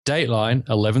Dateline,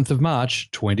 11th of March,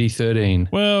 2013.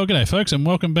 Well, g'day folks, and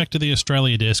welcome back to the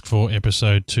Australia Desk for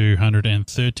episode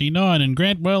 239. And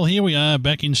Grant, well, here we are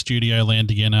back in studio land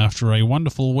again after a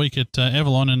wonderful week at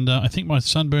Avalon, and I think my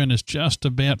sunburn is just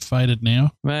about faded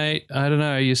now. Mate, I don't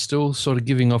know, you're still sort of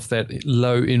giving off that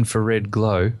low infrared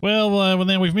glow. Well,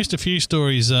 now we've missed a few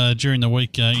stories during the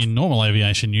week in normal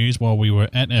aviation news while we were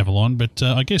at Avalon, but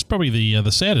I guess probably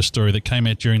the saddest story that came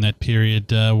out during that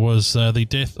period was the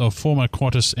death of former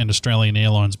Qantas and Australian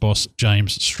Airlines boss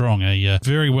James Strong, a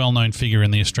very well-known figure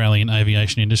in the Australian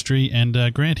aviation industry.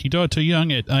 And Grant, he died too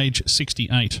young at age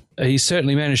 68. He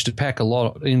certainly managed to pack a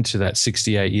lot into that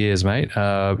 68 years, mate.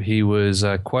 He was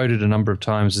quoted a number of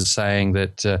times as saying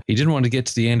that he didn't want to get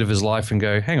to the end of his life and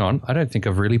go, hang on, I don't think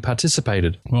I've really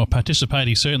participated. Well, participate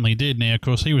he certainly did. Now, of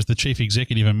course, he was the chief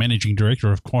executive and managing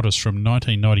director of Qantas from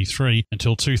 1993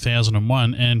 until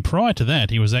 2001. And prior to that,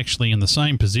 he was actually in the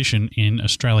same position in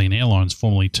Australian Airlines,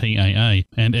 formerly TAA.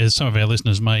 And as some of our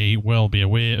listeners may well be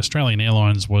aware, Australian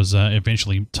Airlines was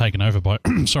eventually taken over by,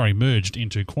 merged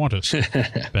into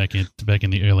Qantas back in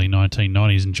the early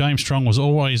 1990s. And James Strong was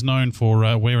always known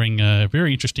for wearing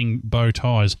very interesting bow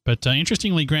ties. But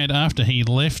interestingly, Grant, after he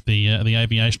left the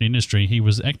aviation industry, he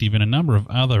was active in a number of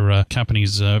other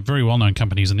companies, very well-known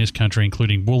companies in this country,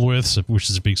 including Woolworths, which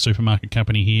is a big supermarket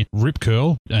company here, Rip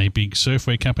Curl, a big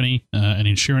surfwear company, an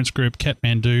insurance group,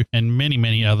 Kathmandu, and many,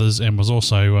 many others, and was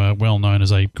also well known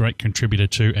as a great contributor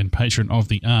to and patron of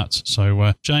the arts.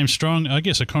 So James Strong, I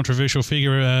guess a controversial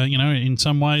figure, in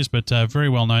some ways, but very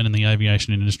well known in the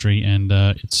aviation industry, and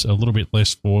it's a little bit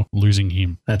less for losing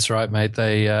him. That's right, mate.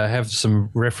 They have some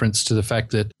reference to the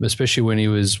fact that, especially when he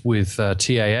was with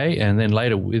TAA and then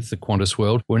later with the Qantas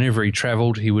world, whenever he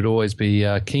travelled, he would always be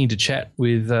keen to chat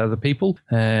with the people,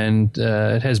 and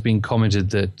it has been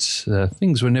commented that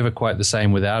things were never quite the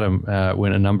same without him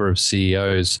when a number of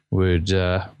CEOs would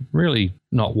really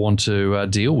not want to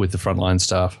deal with the frontline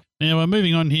staff. Now,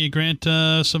 moving on here, Grant,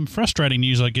 some frustrating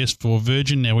news, I guess, for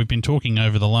Virgin. Now, we've been talking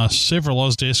over the last several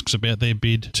Ausdesks about their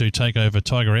bid to take over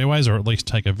Tiger Airways, or at least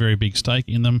take a very big stake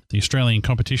in them. The Australian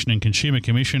Competition and Consumer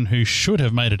Commission, who should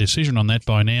have made a decision on that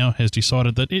by now, has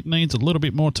decided that it needs a little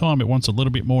bit more time. It wants a little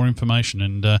bit more information.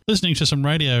 And listening to some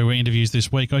radio interviews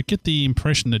this week, I get the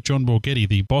impression that John Borghetti,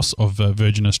 the boss of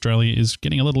Virgin Australia, is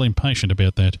getting a little impatient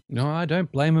about that. No, I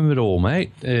don't blame him at all,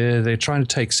 mate. They're trying to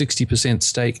take 60%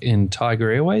 stake in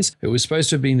Tiger Airways. It was supposed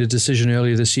to have been a decision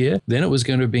earlier this year. Then it was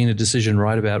going to have been a decision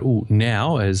right about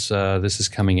now as this is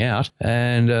coming out.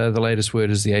 And the latest word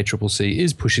is the ACCC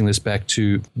is pushing this back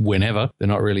to whenever. They're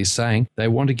not really saying. They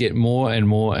want to get more and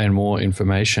more and more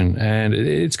information. And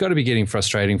it's got to be getting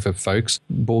frustrating for folks.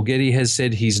 Borghetti has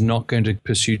said he's not going to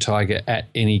pursue Tiger at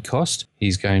any cost.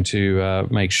 He's going to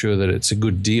make sure that it's a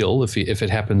good deal if it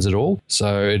happens at all.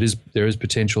 So there is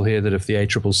potential here that if the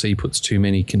ACCC puts too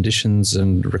many conditions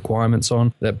and requirements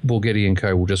on, that Borghetti and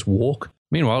co will just walk.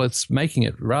 Meanwhile, it's making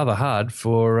it rather hard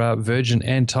for Virgin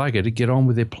and Tiger to get on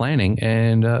with their planning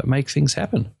and make things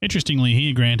happen. Interestingly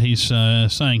here, Grant, he's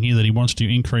saying here that he wants to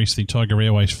increase the Tiger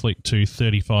Airways fleet to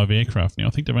 35 aircraft. Now, I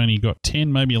think they've only got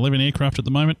 10, maybe 11 aircraft at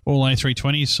the moment, all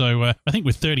A320s. So I think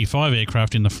with 35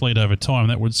 aircraft in the fleet over time,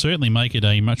 that would certainly make it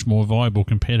a much more viable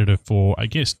competitor for, I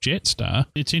guess, Jetstar.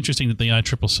 It's interesting that the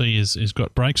ACCC has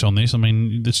got brakes on this. I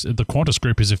mean, the Qantas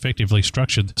group is effectively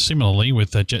structured similarly,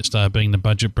 with Jetstar being the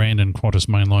budget brand and Qantas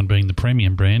Mainline being the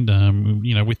premium brand.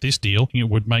 With this deal, it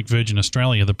would make Virgin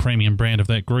Australia the premium brand of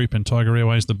that group and Tiger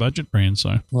Airways the budget brand.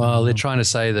 So, well, they're trying to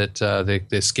say that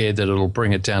they're scared that it'll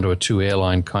bring it down to a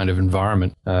two-airline kind of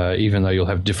environment. Even though you'll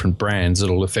have different brands,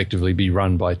 it'll effectively be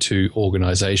run by two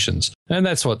organisations. And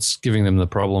that's what's giving them the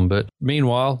problem. But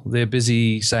meanwhile, they're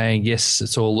busy saying, yes,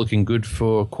 it's all looking good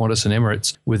for Qantas and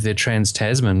Emirates with their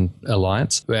Trans-Tasman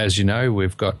alliance. As you know,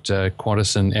 we've got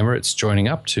Qantas and Emirates joining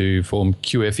up to form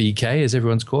QFEK, as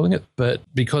everyone's calling it. But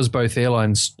because both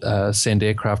airlines send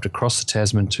aircraft across the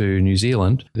Tasman to New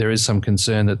Zealand, there is some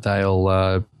concern that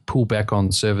they'll pull back on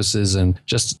services and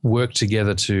just work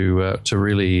together to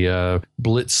really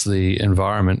blitz the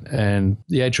environment. And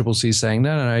the ACCC is saying,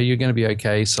 no, you're going to be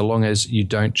okay so long as you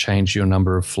don't change your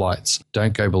number of flights.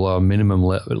 Don't go below a minimum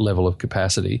level of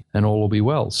capacity and all will be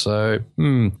well. So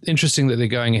interesting that they're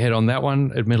going ahead on that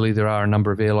one. Admittedly, there are a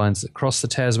number of airlines that cross the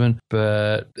Tasman,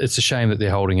 but it's a shame that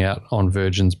they're holding out on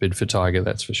Virgin's bid for Tiger,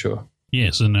 that's for sure.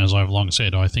 Yes, and as I've long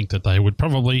said, I think that they would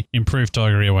probably improve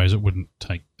Tiger Airways. It wouldn't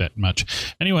take that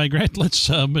much. Anyway, Grant, let's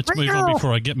move on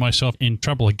before I get myself in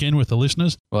trouble again with the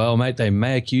listeners. Well, mate, they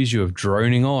may accuse you of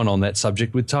droning on that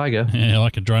subject with Tiger. Yeah, I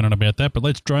could drone on about that, but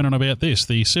let's drone on about this.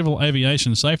 The Civil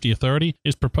Aviation Safety Authority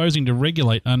is proposing to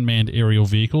regulate unmanned aerial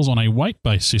vehicles on a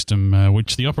weight-based system,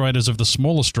 which the operators of the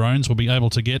smallest drones will be able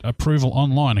to get approval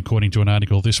online, according to an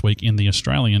article this week in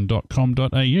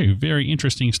theaustralian.com.au. Very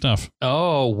interesting stuff.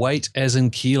 Oh, weight as in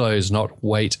kilos, not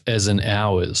weight as in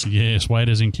hours. Yes, weight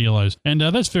as in kilos. And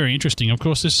that's very interesting. Of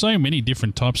course, there's so many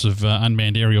different types of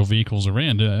unmanned aerial vehicles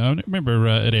around. I remember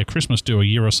at our Christmas do a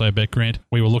year or so back, Grant,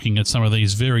 we were looking at some of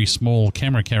these very small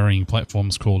camera-carrying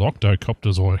platforms called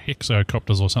octocopters or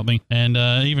hexacopters or something. And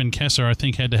even CASA, I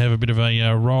think, had to have a bit of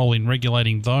a role in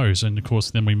regulating those. And, of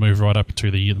course, then we move right up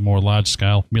to the more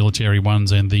large-scale military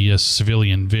ones and the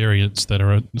civilian variants that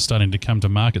are starting to come to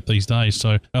market these days.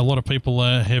 So a lot of people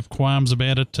have qualms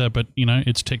about it, but, you know,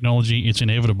 it's technology, it's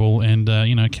inevitable. And,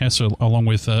 you know, CASA, along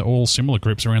with all similar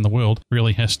groups around the world,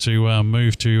 really has to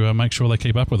move to make sure they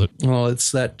keep up with it. Well,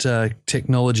 it's that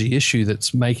technology issue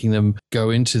that's making them go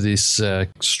into this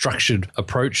structured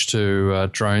approach to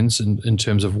drones in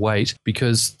terms of weight,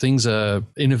 because things are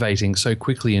innovating so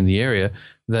quickly in the area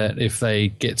that if they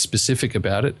get specific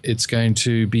about it, it's going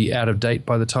to be out of date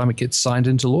by the time it gets signed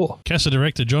into law. CASA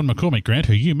Director John McCormick, Grant,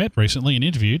 who you met recently and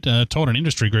interviewed, told an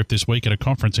industry group this week at a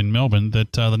conference in Melbourne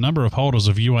that the number of holders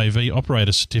of UAV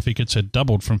operator certificates had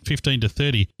doubled from 15 to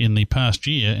 30 in the past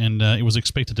year, and it was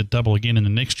expected to double again in the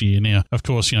next year. Now, of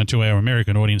course, you know, to our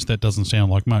American audience, that doesn't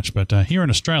sound like much, but here in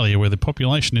Australia, where the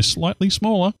population is slightly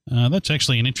smaller, that's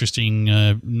actually an interesting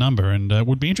number, and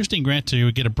would be interesting, Grant,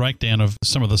 to get a breakdown of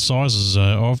some of the sizes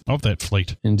of that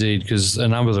fleet. Indeed, because a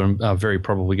number of them are very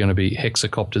probably going to be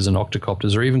hexacopters and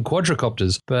octocopters or even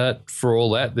quadricopters. But for all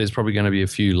that, there's probably going to be a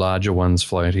few larger ones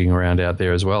floating around out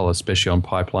there as well, especially on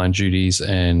pipeline duties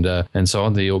and so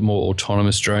on, the more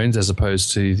autonomous drones as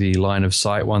opposed to the line of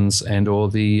sight ones and or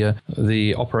the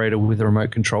operator with a remote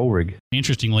control rig.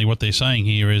 Interestingly, what they're saying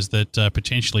here is that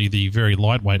potentially the very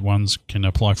lightweight ones can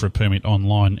apply for a permit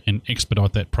online and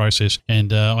expedite that process.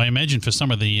 And I imagine for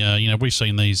some of the, you know, we've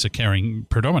seen these carrying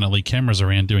predominantly cameras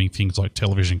around doing things like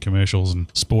television commercials and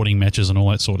sporting matches and all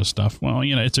that sort of stuff. Well,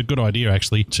 you know, it's a good idea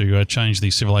actually to change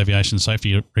the civil aviation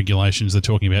safety regulations. They're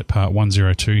talking about Part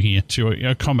 102 here to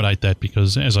accommodate that,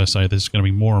 because, as I say, there's going to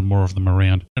be more and more of them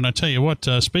around. And I tell you what,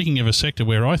 speaking of a sector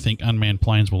where I think unmanned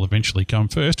planes will eventually come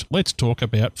first, let's talk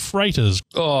about freighters.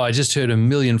 Oh, I just heard a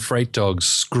million freight dogs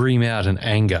scream out in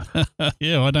anger.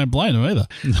 Yeah, I don't blame them either.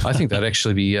 I think they'd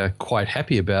actually be quite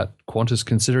happy about Qantas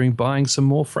considering buying some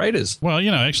more freighters. Well,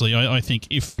 you know, actually, I think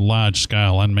if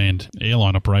large-scale unmanned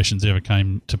airline operations ever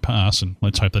came to pass, and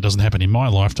let's hope that doesn't happen in my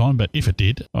lifetime, but if it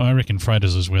did, I reckon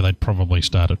freighters is where they'd probably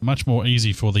start it. Much more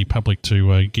easy for the public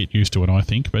to get used to it, I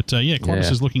think. But yeah,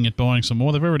 Qantas is looking at buying some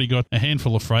more. They've already got a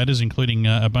handful of freighters, including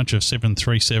a bunch of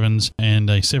 737s and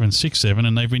a 767,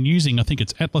 and they've been using, I think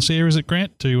it's Atlas Air, is it,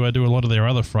 Grant, to do a lot of their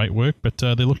other freight work, but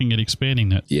they're looking at expanding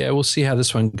that. Yeah, we'll see how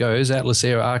this one goes. Atlas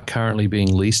Air are currently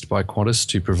being leased by Qantas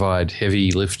to provide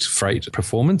heavy lift freight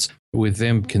performance, with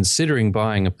them considering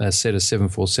buying a set of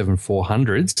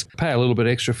 747-400s. Pay a little bit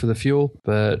extra for the fuel,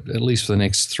 but at least for the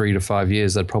next 3 to 5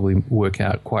 years, that'd probably work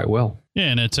out quite well. Yeah,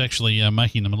 and it's actually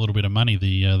making them a little bit of money,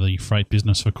 the freight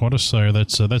business for Qantas, so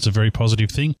that's a very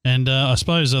positive thing. And I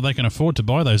suppose they can afford to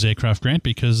buy those aircraft, Grant,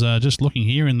 because just looking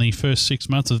here in the first 6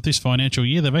 months of this financial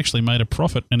year, they've actually made a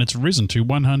profit, and it's risen to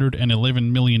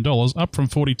 $111 million, up from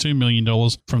 $42 million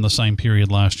from the same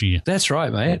period last year. That's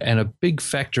right, mate. And a big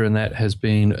factor in that has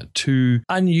been two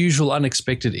unusual,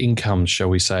 unexpected incomes, shall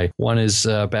we say. One is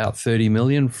about $30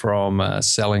 million from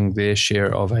selling their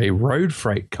share of a road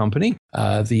freight company.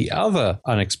 The other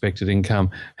unexpected income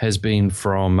has been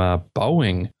from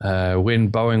Boeing.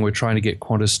 When Boeing were trying to get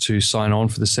Qantas to sign on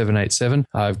for the 787,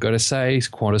 I've got to say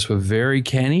Qantas were very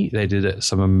canny. They did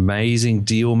some amazing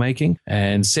deal making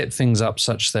and set things up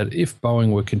such that if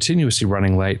Boeing were continuously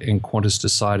running late and Qantas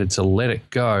decided to let it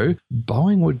go,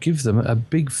 Boeing would give them a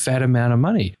big fat amount of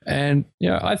money. And you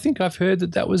know, I think I've heard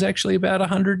that was actually about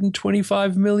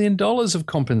 $125 million of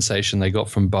compensation they got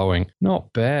from Boeing.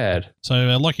 Not bad. So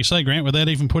like you say, Grant, without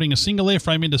even putting a single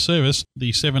airframe into service,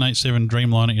 the 787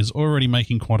 Dreamliner is already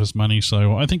making Qantas money,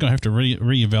 so I think I have to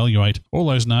reevaluate all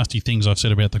those nasty things I've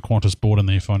said about the Qantas board and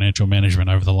their financial management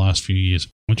over the last few years.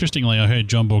 Interestingly, I heard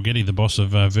John Borghetti, the boss of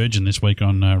Virgin, this week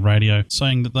on radio,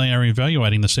 saying that they are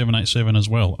evaluating the 787 as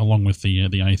well, along with the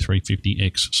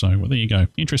A350X. So well, there you go.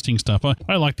 Interesting stuff.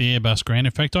 I like the Airbus Grand.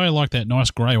 In fact, I like that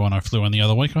nice grey one I flew on the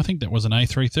other week. I think that was an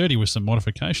A330 with some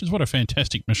modifications. What a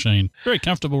fantastic machine. Very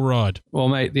comfortable ride. Well,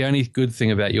 mate, the only good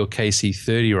thing about your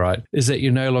KC-30 ride is that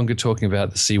you're no longer talking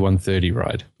about the C-130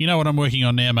 ride. You know what I'm working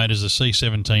on now, mate, is a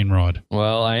C-17 ride.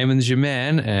 Well, Eamon's your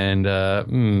man, and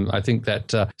I think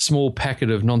that small packet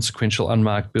of non-sequential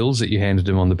unmarked bills that you handed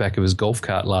him on the back of his golf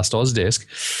cart last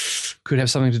Ozdesk could have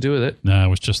something to do with it. No, it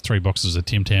was just 3 boxes of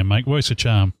Tim Tam, mate. Works a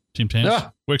charm. Tim Tams,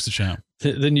 works the charm.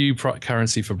 The new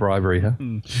currency for bribery, huh?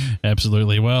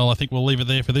 Absolutely. Well, I think we'll leave it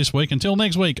there for this week. Until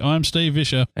next week, I'm Steve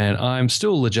Vischer. And I'm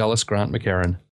still the jealous Grant McCarran.